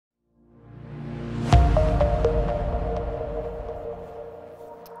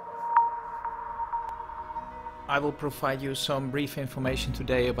I will provide you some brief information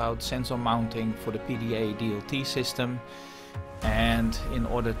today about sensor mounting for the PDA DLT system. And in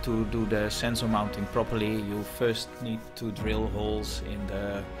order to do the sensor mounting properly, you first need to drill holes in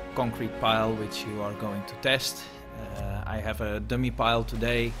the concrete pile which you are going to test. I have a dummy pile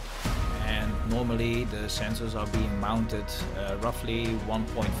today, and normally the sensors are being mounted roughly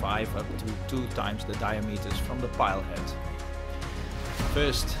 1.5 up to 2 times the diameters from the pile head.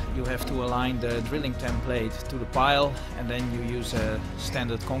 First you have to align the drilling template to the pile, and then you use a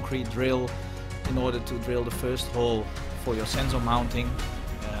standard concrete drill in order to drill the first hole for your sensor mounting.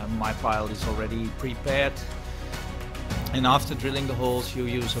 My pile is already prepared, and after drilling the holes you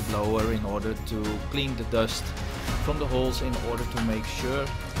use a blower in order to clean the dust from the holes in order to make sure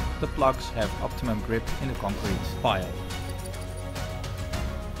the plugs have optimum grip in the concrete pile.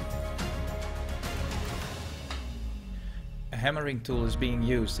 A hammering tool is being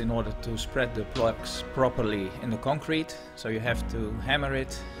used in order to spread the plugs properly in the concrete, so you have to hammer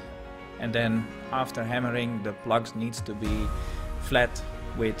it, and then after hammering the plugs needs to be flat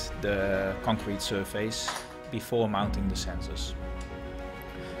with the concrete surface before mounting the sensors.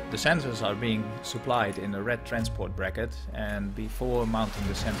 The sensors are being supplied in a red transport bracket, and before mounting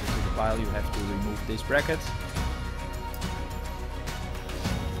the sensor to the pile you have to remove this bracket.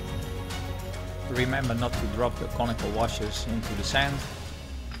 Remember not to drop the conical washers into the sand.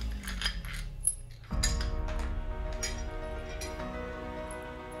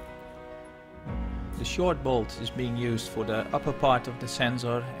 The short bolt is being used for the upper part of the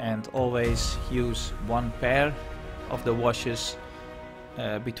sensor, and always use one pair of the washers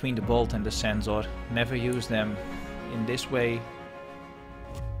between the bolt and the sensor. Never use them in this way,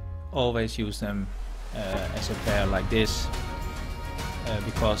 always use them as a pair like this,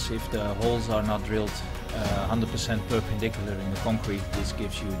 because if the holes are not drilled 100% perpendicular in the concrete, this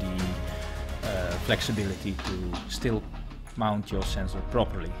gives you the flexibility to still mount your sensor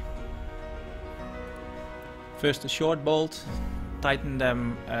properly. First the short bolt, tighten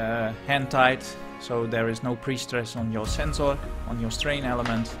them hand tight so there is no pre-stress on your sensor, on your strain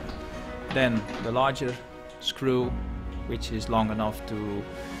element. Then the larger screw, which is long enough to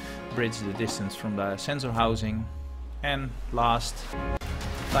bridge the distance from the sensor housing. And last,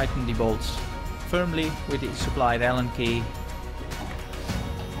 tighten the bolts firmly with the supplied Allen key.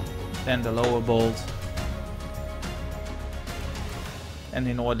 Then the lower bolt. And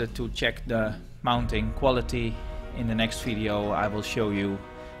in order to check the mounting quality, in the next video I will show you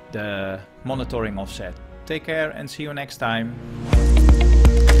the monitoring offset. Take care and see you next time.